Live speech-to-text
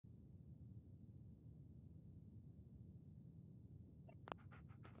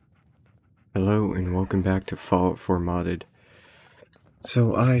Hello and welcome back to Fallout 4 Modded.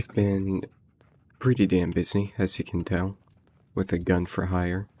 So I've been pretty damn busy, as you can tell, with a gun for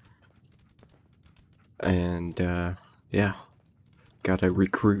hire. And yeah, got a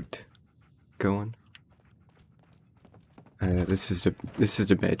recruit going. This is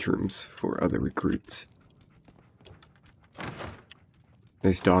the bedrooms for other recruits.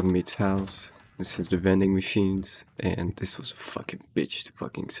 There's Dog Meat's house. This is the vending machines, and this was a fucking bitch to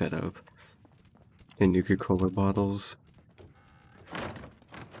fucking set up. And Nuka-Cola bottles.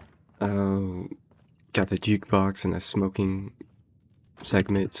 Got the jukebox and a smoking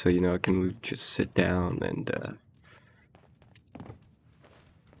segment, so I can just sit down and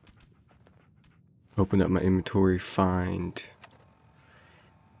open up my inventory, find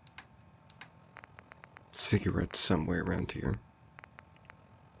cigarettes somewhere around here.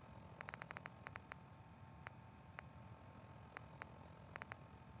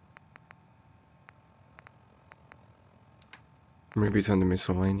 Maybe it's under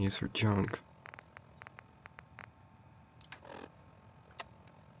miscellaneous or junk.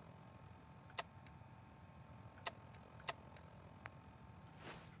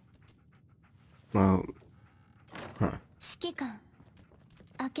 Well, 指揮官、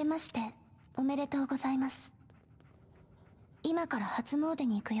明けましておめでとうございます。今から初詣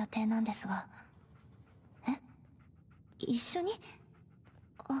に行く予定なんですが。一緒に？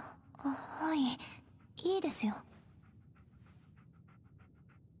はい、いいですよ。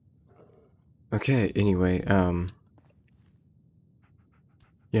Okay, anyway,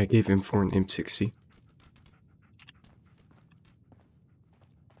 yeah, I gave him for an M60.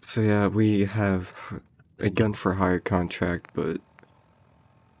 So yeah, we have a gun for hire contract, but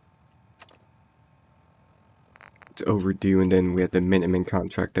it's overdue, and then we have the Minutemen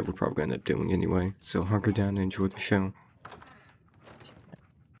contract that we're probably gonna end up doing anyway. So hunker down and enjoy the show.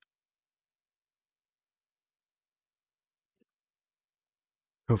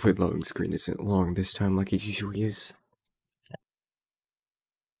 Hopefully the loading screen isn't long this time like it usually is.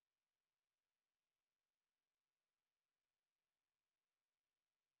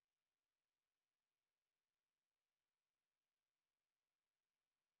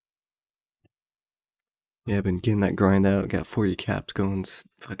 Yeah, I've been getting that grind out, got 40 caps going,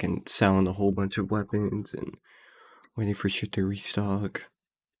 fucking selling a whole bunch of weapons and waiting for shit to restock.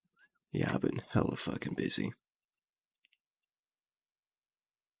 Yeah, I've been hella fucking busy.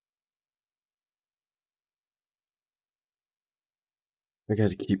 I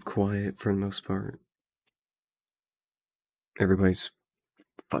gotta keep quiet for the most part. Everybody's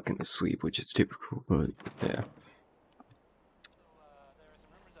fucking asleep, which is typical, but yeah.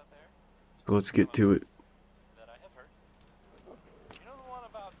 So let's get to it.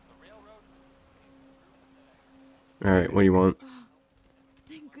 Alright, what do you want?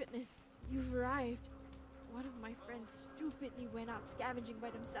 Thank goodness, you've arrived. One of my friends stupidly went out scavenging by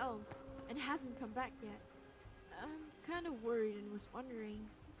themselves and hasn't come back yet. I'm kind of worried and was wondering,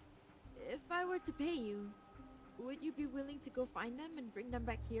 if I were to pay you, would you be willing to go find them and bring them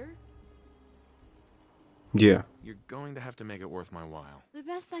back here? Yeah. You're going to have to make it worth my while. The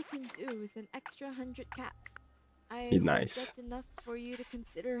best I can do is an extra 100 caps. Nice. That's enough for you to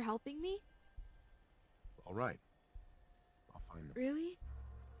consider helping me? All right. I'll find them. Really?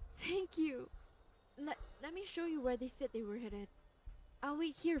 Thank you. Let me show you where they said they were headed. I'll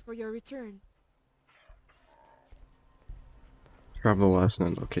wait here for your return. Travel last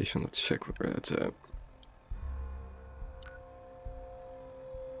known location, let's check where that's at.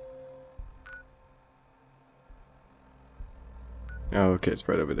 Oh, okay, it's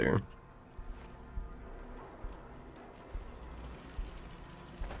right over there.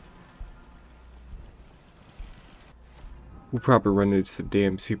 We'll probably run into some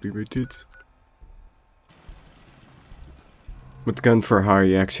damn super midgets. With the gun for hire,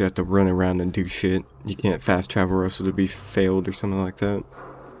 you actually have to run around and do shit. You can't fast travel or else it'll be failed or something like that.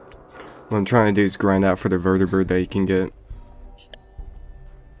 What I'm trying to do is grind out for the vertebrate that you can get.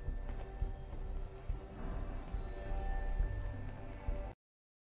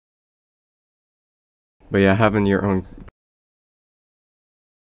 But yeah, having your own...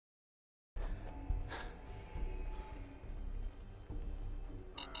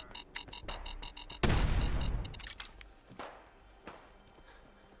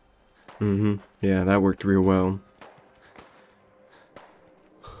 yeah, that worked real well.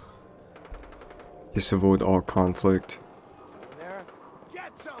 Just avoid all conflict. There.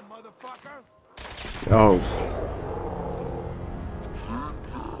 Get some, motherfucker. Oh.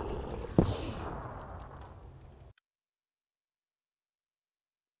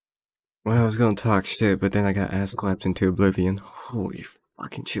 Well, I was gonna talk shit, but then I got ass clapped into oblivion. Holy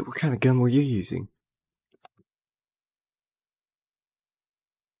Fucking shit, what kind of gun were you using?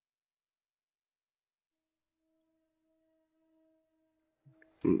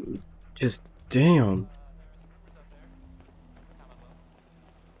 Just damn.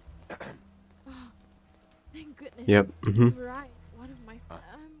 Oh, thank goodness. Yep, You've arrived. One of my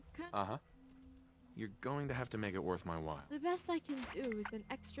Uh-huh. You're going to have to make it worth my while. The best I can do is an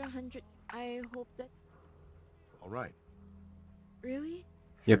extra 100. I hope that. All right. Really?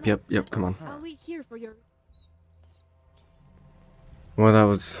 Yep, come on. I'll wait here for your. Well, that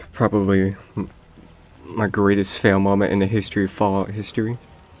was probably my greatest fail moment in the history of Fallout history.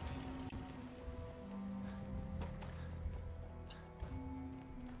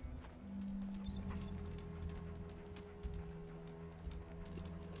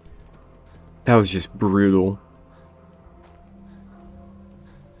 That was just brutal.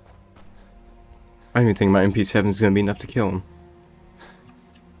 I don't even think my MP7 is gonna be enough to kill him.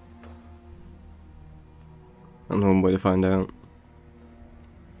 I don't know one way to find out.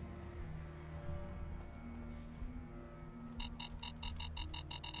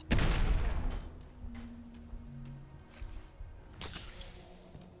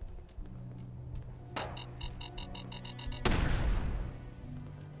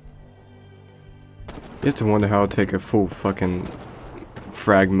 You have to wonder how it'd take a full fucking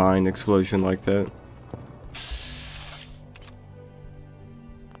frag mine explosion like that.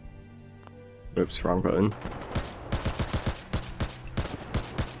 Oops, wrong button.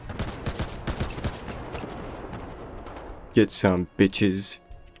 Get some, bitches.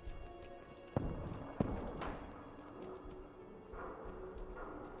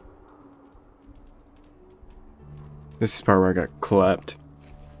 This is the part where I got clapped.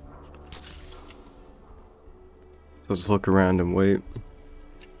 So just look around and wait.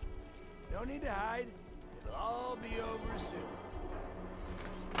 No need to hide. It'll all be over soon.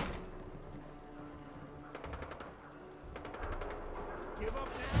 Give up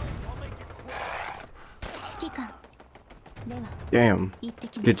now, I'll make you quit. 指揮官では Damn. 行って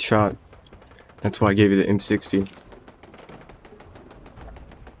きます Good shot. That's why I gave you the M60.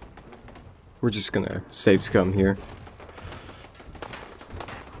 We're just gonna save scum here.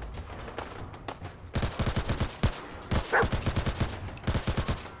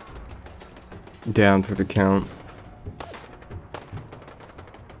 Down for the count.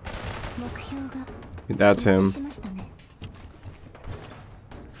 目標が That's 一致 him. しましたね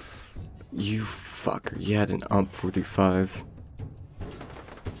You fucker. You had an UMP-45.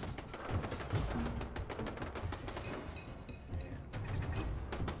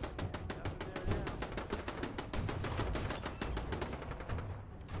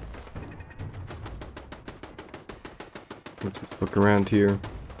 Let's just look around here.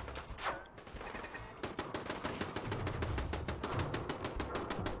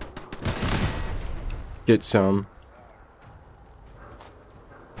 Get some.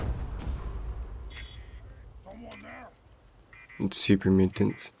 It's super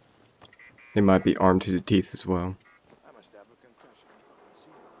mutants. They might be armed to the teeth as well. I must have a concussion. I see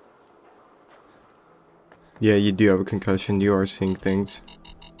things. Yeah, you do have a concussion. You are seeing things.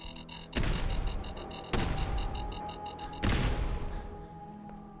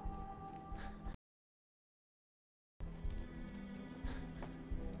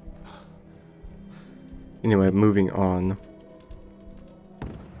 Anyway, moving on.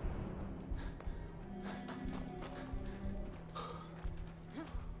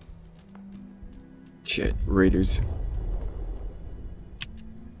 Shit, raiders.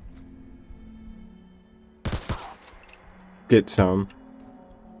 Get some.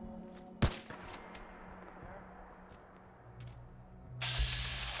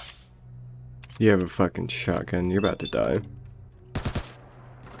 You have a fucking shotgun, you're about to die.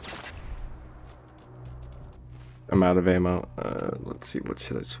 I'm out of ammo. Let's see, what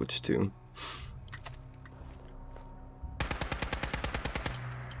should I switch to?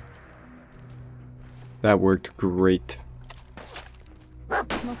 That worked great.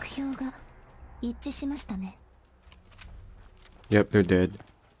 目標が一致しましたね Yep, they're dead.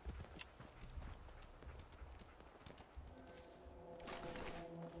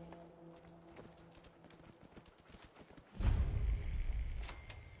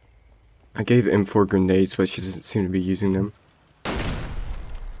 I gave M4 grenades, but she doesn't seem to be using them.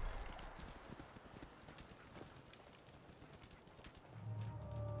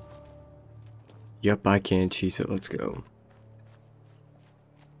 Yep, I can cheese it. Let's go.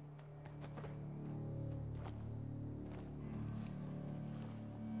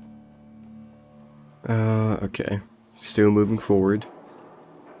 Okay. Still moving forward.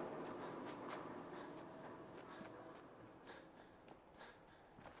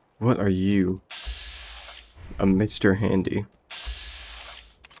 What are you? A Mr. Handy.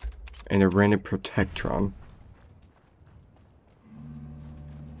 And a random Protectron.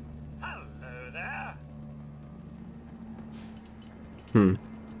 Hello there.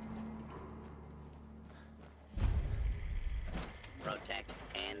 Protect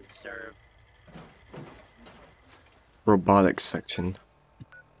and serve. Robotics section.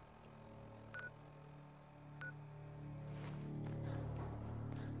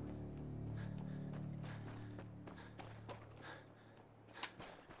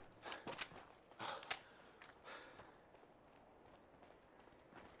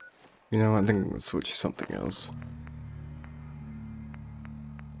 You know, I think I'm gonna switch to something else.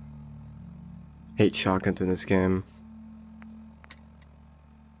 Hate shotguns in this game.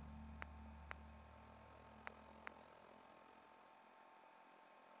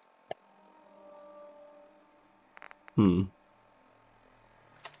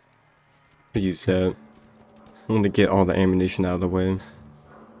 I use that. I want to get all the ammunition out of the way.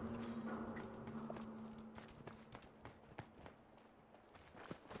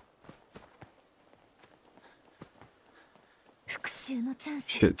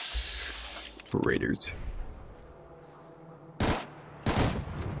 Shit's raiders.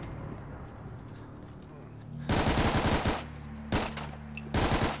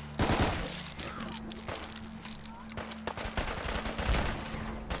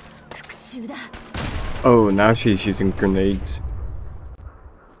 Oh, now she's using grenades.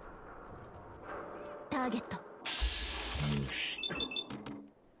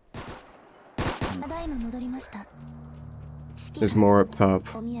 There's more up top.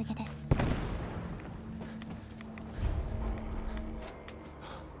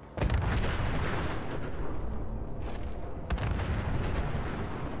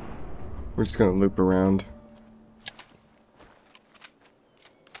 We're just gonna loop around.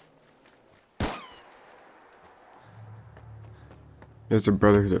 There's a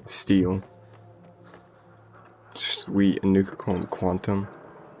Brotherhood of Steel. Sweet, and you could call him Quantum.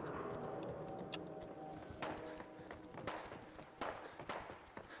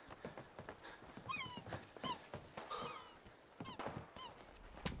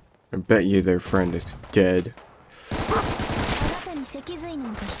 I bet you their friend is dead.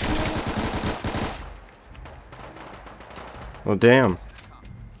 Well, damn.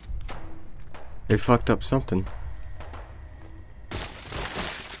 They fucked up something.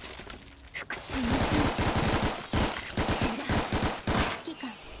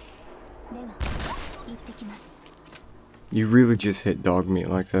 You really just hit dog meat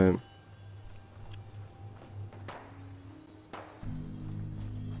like that.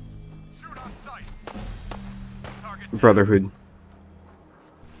 Brotherhood.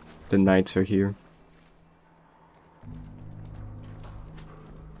 The knights are here.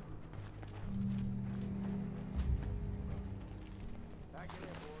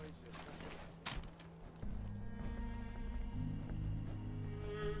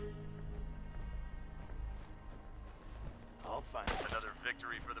 I'll find another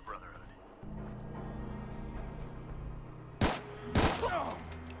victory for the Brotherhood.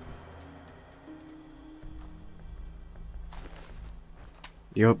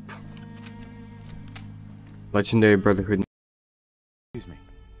 Yup. Legendary Brotherhood. Excuse me.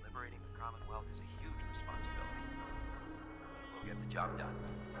 Liberating the Commonwealth is a huge responsibility. We'll get the job done.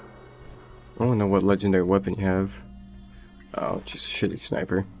 I don't know what legendary weapon you have. Oh, just a shitty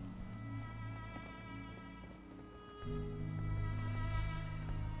sniper.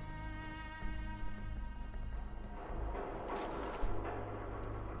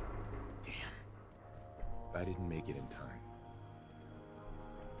 I didn't make it in time.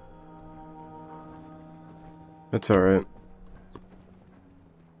 That's alright.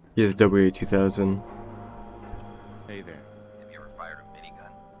 He has WA-2000. Hey there. Have you ever fired a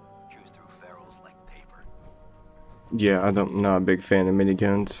minigun? Chews through ferrules like paper. Yeah, I'm not a big fan of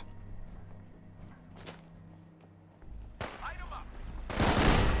miniguns. Light 'em up!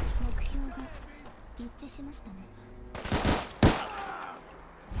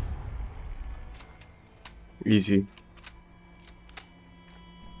 Easy.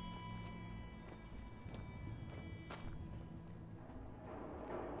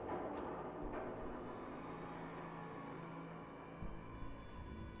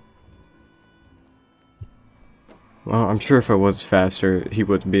 Well, I'm sure if I was faster, he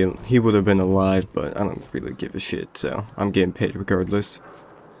would have been alive, but I don't really give a shit, so I'm getting paid regardless.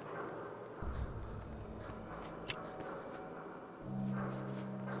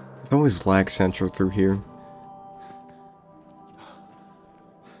 It's always lag central through here.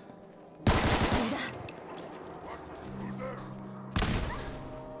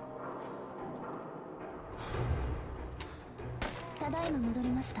 今戻り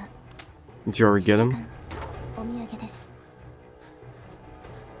ました。 Did you already get him? お土産です。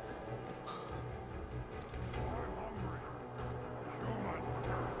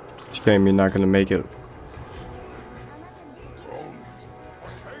 Shame you're not gonna make it. あなたに脊髄が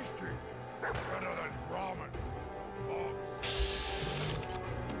必要。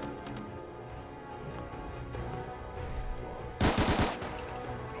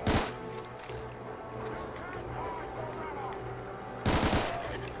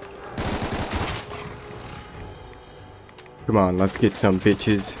 Come on, let's get some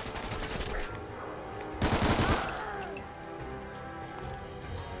bitches.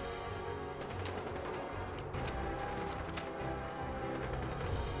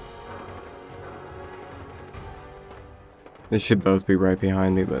 They should both be right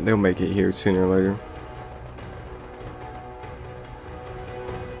behind me, but they'll make it here sooner or later.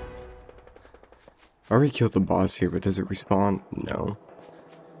 I already killed the boss here, but does it respawn? No.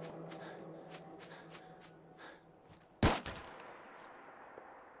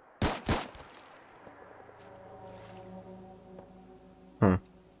 Huh.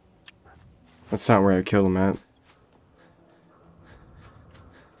 That's not where I killed him at.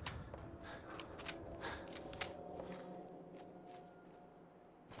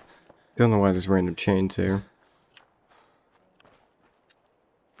 Don't know why there's random chains there.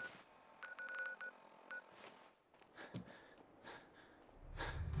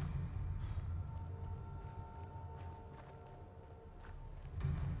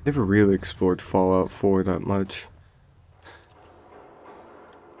 Never really explored Fallout 4 that much.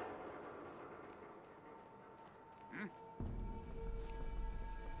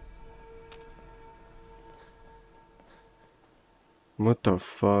 What the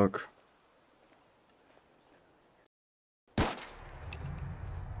fuck?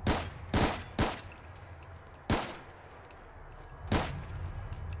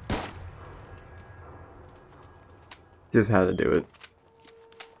 Just had to do it.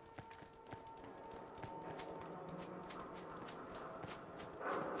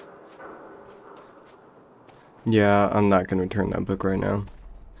 Yeah, I'm not gonna return that book right now.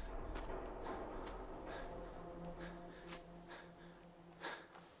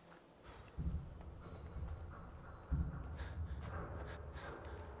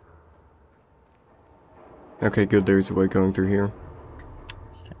 Okay, good, there's a way going through here.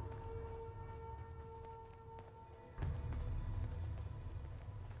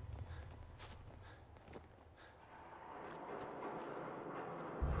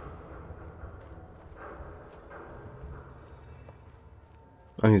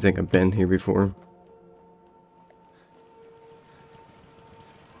 I don't even think I've been here before.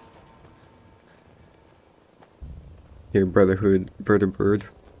 Here, Brotherhood, Bird.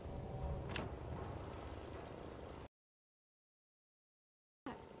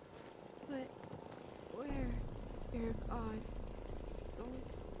 But where? Dear God,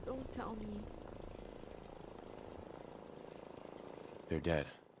 don't tell me. They're dead.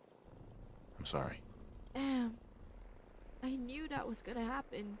 I'm sorry. Damn. I knew that was gonna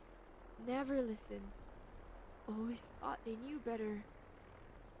happen. Never listened. Always thought they knew better.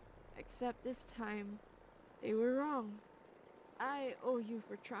 Except this time, they were wrong. I owe you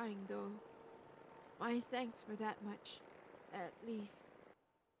for trying, though. My thanks for that much, at least.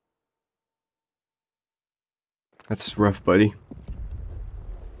 That's rough, buddy.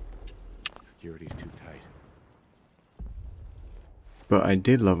 Security's too tight. But I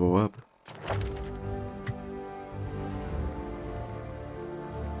did level up.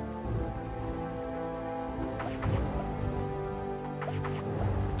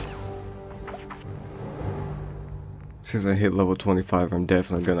 Since I hit level 25, I'm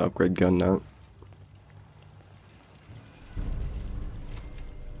definitely gonna upgrade gun now.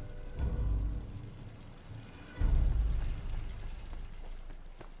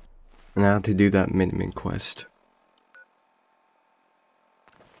 Now to do that Minutemen quest.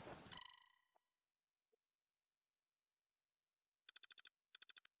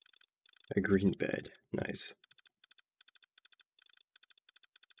 A green bed, nice.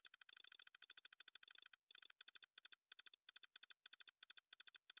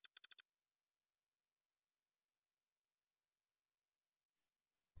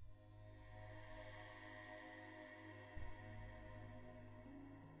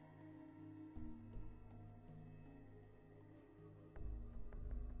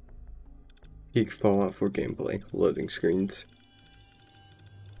 Peak Fallout 4 gameplay, loading screens.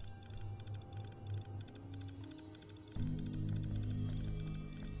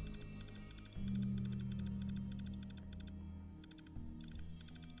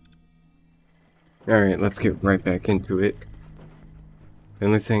 Alright, let's get right back into it. The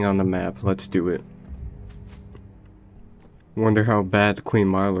only thing on the map. Let's do it. Wonder how bad the Queen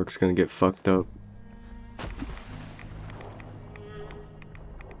Mirelurk's gonna get fucked up.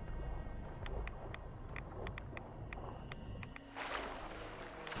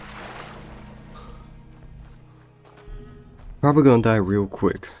 Probably gonna die real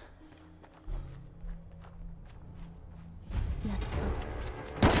quick.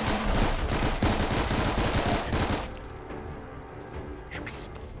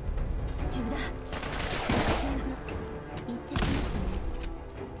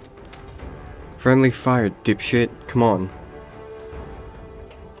 Friendly fire, dipshit. Come on.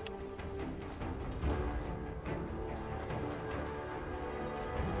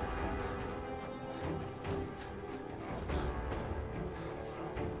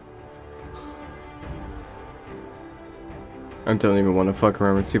 I don't even want to fuck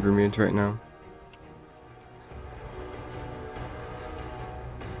around with super mutants right now.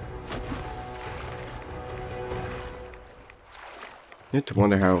 You have to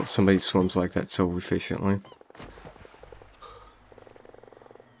wonder how somebody swims like that so efficiently.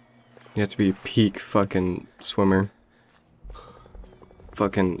 You have to be a peak fucking swimmer.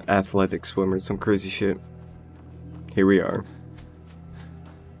 Fucking athletic swimmer, some crazy shit. Here we are.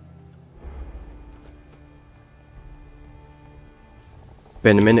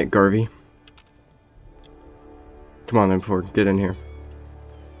 Been a minute, Garvey. Come on, M4, get in here.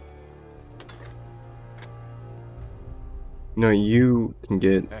 No, you can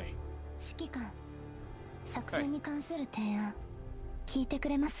get. Hey. 指揮官、作戦に関する提案、聞いてく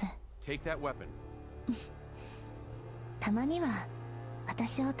れます？ Take that weapon. たまには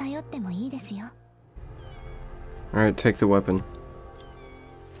私を頼ってもいいですよ。 Alright, take the weapon.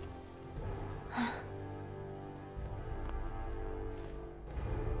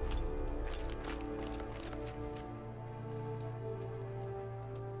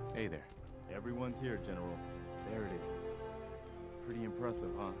 Hey there. Everyone's here, General. There it is. Pretty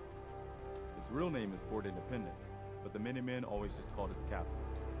impressive, huh? Its real name is Fort Independence, but the Minutemen always just called it the castle.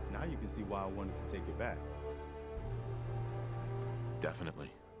 Now you can see why I wanted to take it back.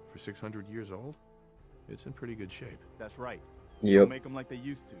 Definitely. For 600 years old, it's in pretty good shape. That's right. Yep. Don't make them like they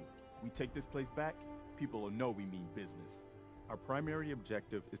used to. We take this place back, people will know we mean business. Our primary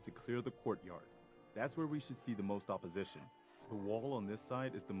objective is to clear the courtyard. That's where we should see the most opposition. The wall on this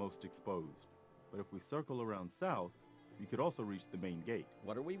side is the most exposed. But if we circle around south, we could also reach the main gate.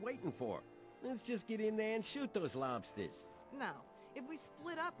 What are we waiting for? Let's just get in there and shoot those lobsters. No. If we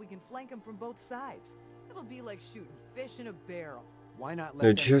split up, we can flank them from both sides. It'll be like shooting fish in a barrel. Why not let They're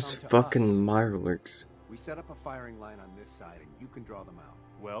them just come to fucking us? Mirelurks. We set up a firing line on this side and you can draw them out.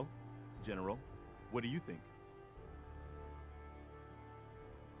 Well, General, what do you think?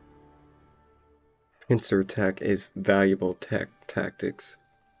 Pincer attack is valuable tactics.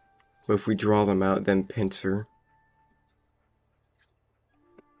 But if we draw them out, then pincer.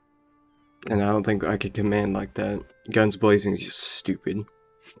 And I don't think I could command like that. Guns blazing is just stupid.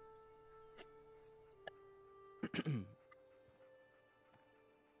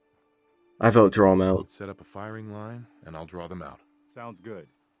 I vote draw them out. Set up a firing line, and I'll draw them out. Sounds good.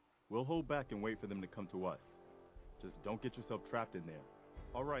 We'll hold back and wait for them to come to us. Just don't get yourself trapped in there.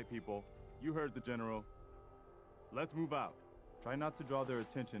 All right, people. You heard the General. Let's move out. Try not to draw their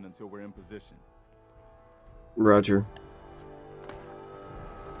attention until we're in position. Roger.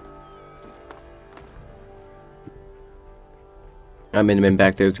 I mean, him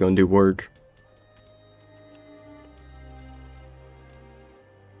back there is gonna do work.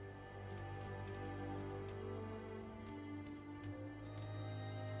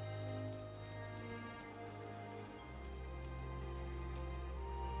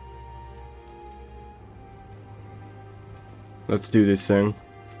 Let's do this thing.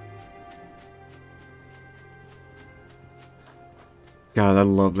 God, I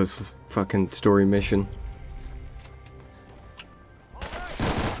love this fucking story mission.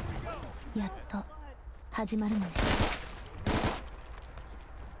 やっと始まるのね。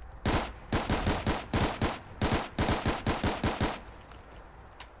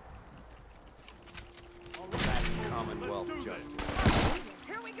 Commonwealth justice.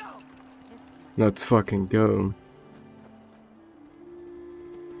 Here we go. Let's fucking go.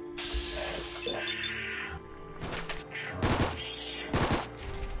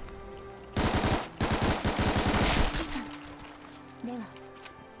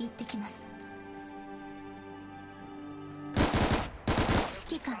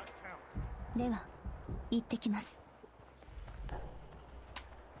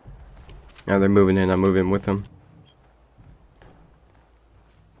 Now they're moving in, I'm moving with them.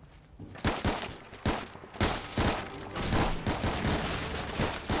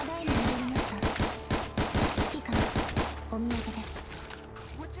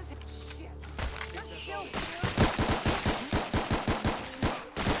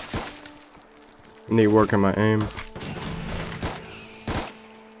 I need work on my aim.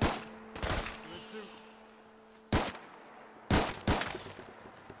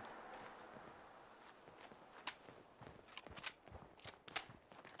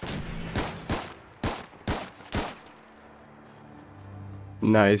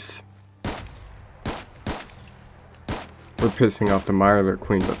 Nice. We're pissing off the Mirror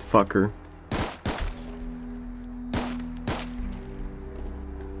Queen, but fuck her.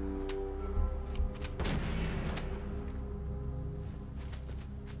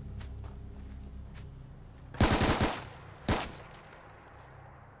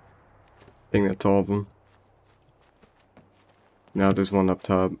 I think that's all of them. Now there's one up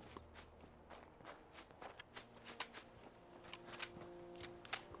top.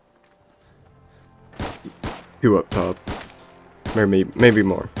 Two up top. Maybe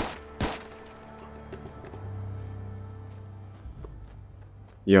more.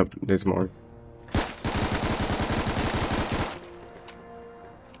 Yep, there's more.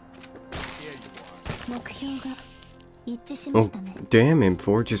 Oh, damn,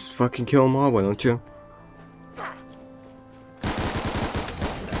 M4, just fucking kill them all, why don't you?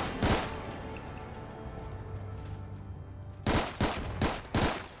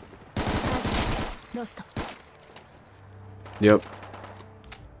 Yep.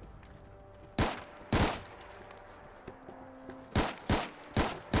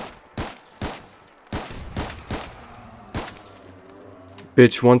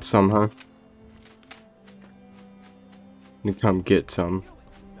 Bitch wants some, huh? You come get some.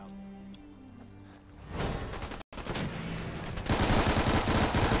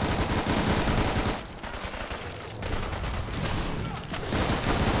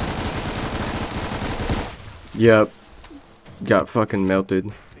 Yep. Got fucking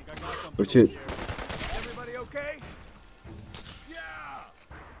melted. Oh shit. Everybody okay? Yeah.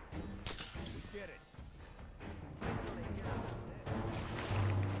 We get it.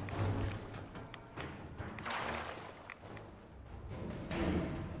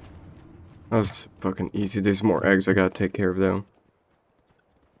 That was fucking easy. There's more eggs I gotta take care of though.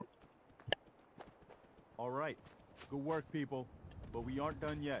 All right. Good work, people. But we aren't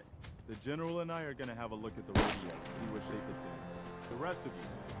done yet. The General and I are gonna have a look at the radio, see what shape it's in. The rest of you,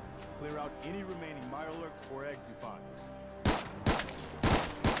 clear out any remaining Mirelurks or eggs you find.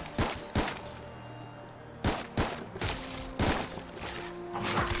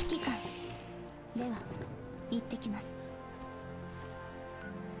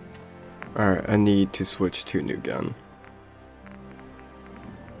 Alright, I need to switch to a new gun.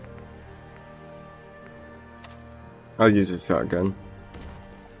 I'll use a shotgun.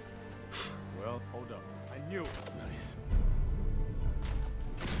 Well, hold up. I knew it was nice.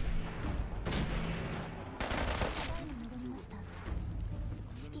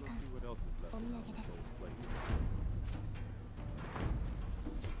 See what else is left around this old place.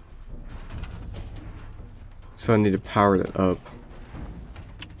 So I need to power it up.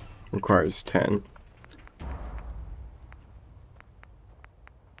 Requires 10.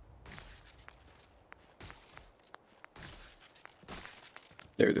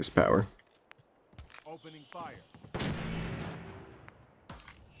 There it is, power. Opening fire. Let's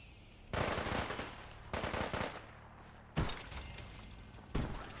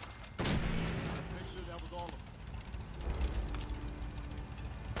make sure that was all of them.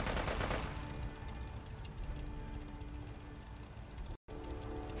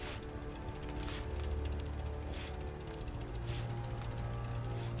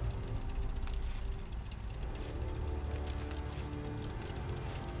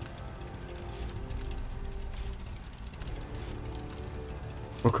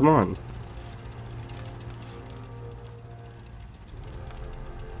 Oh, come on.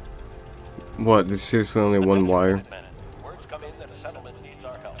 What? There's seriously only one wire? Words come in that a settlement needs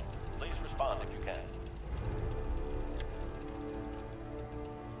our help. Please respond if you can.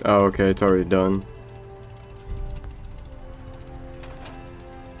 Oh, okay, it's already done.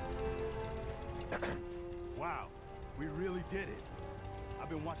 Wow, we really did it. I've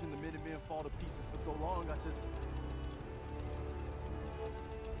been watching the Minutemen fall to pieces for so long,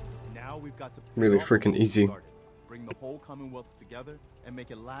 Now we've got to Really freaking easy. Bring the whole Commonwealth together and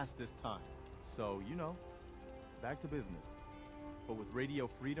make it last this time. So, you know, back to business. But with Radio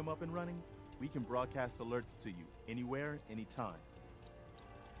Freedom up and running, we can broadcast alerts to you anywhere, anytime.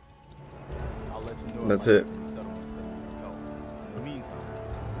 I'll let you know. That's it. In the meantime,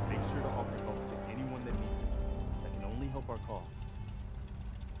 make sure to offer help to anyone that needs it. That can only help our cause.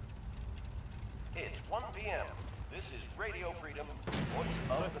 It's 1 p.m. This is Radio Freedom, voice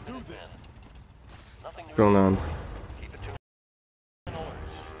of the Minutemen. Nothing What's going on? Keep it to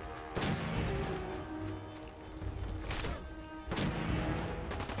orders.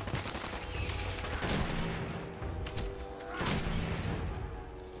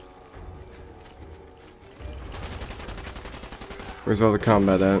 Where's all the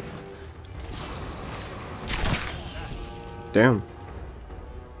combat at? Damn.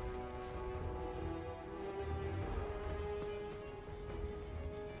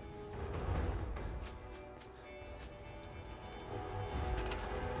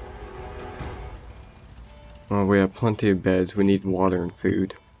 Well, we have plenty of beds. We need water and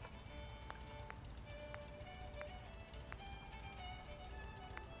food.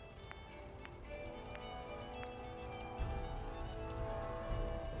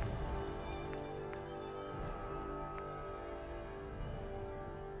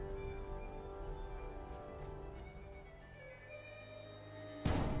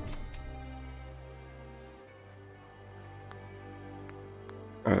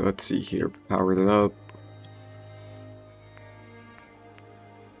 Alright, let's see here. Powered it up.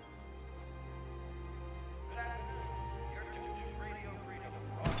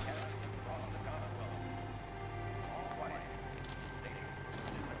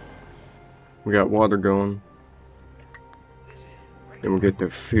 We got water going. And we'll get the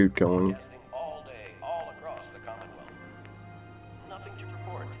food going. All day, all across the Commonwealth. Nothing to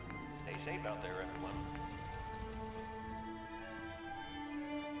report. Stay safe out there, everyone.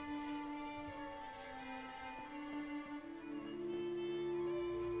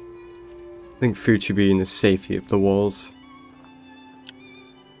 I think food should be in the safety of the walls.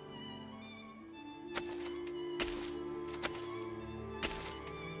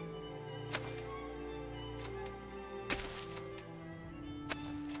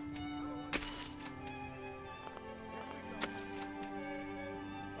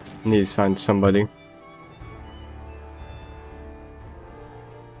 Need to sign somebody.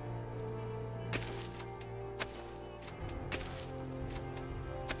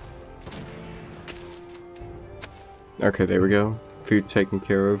 Okay, there we go. Food taken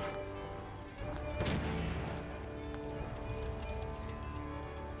care of.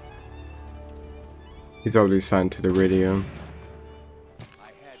 He's already signed to the radio. I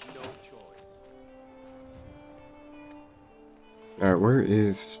had no choice. Alright, where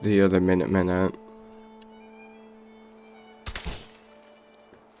is the other Minutemen at?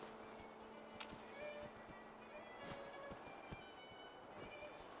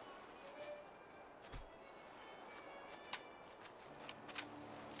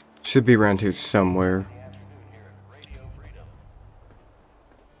 Should be around here somewhere.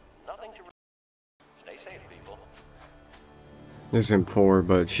 Stay safe, people. There's M4,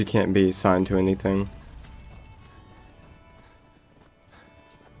 but she can't be assigned to anything.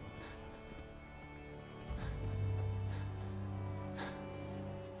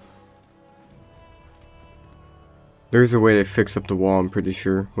 There's a way to fix up the wall, I'm pretty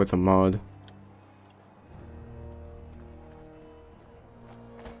sure, with a mod.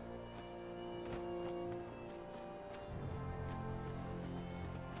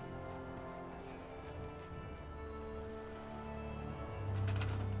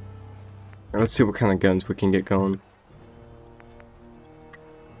 Let's see what kind of guns we can get going.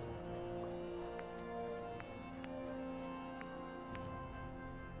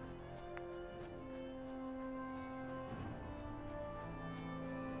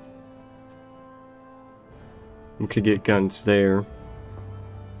 We could get guns there,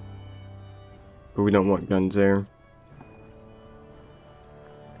 but we don't want guns there.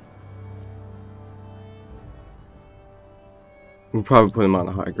 We'll probably put them on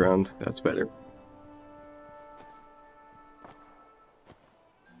the high ground. That's better.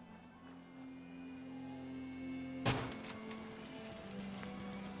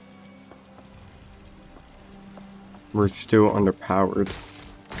 We're still underpowered.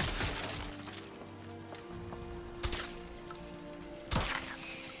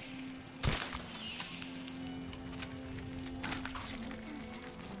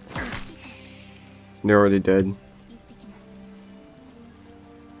 They're already dead.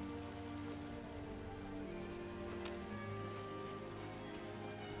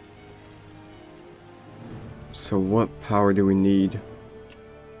 So what power do we need?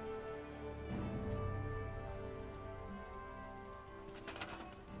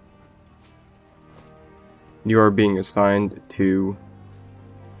 You are being assigned to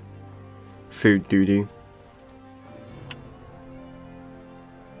food duty.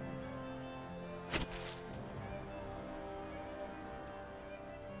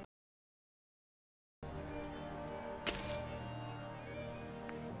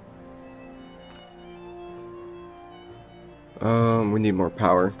 We need more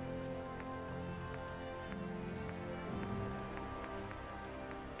power.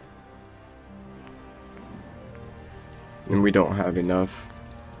 And we don't have enough.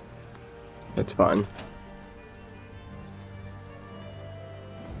 That's fine.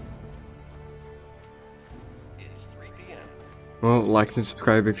 Well, like and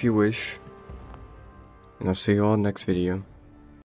subscribe if you wish. And I'll see you all next video.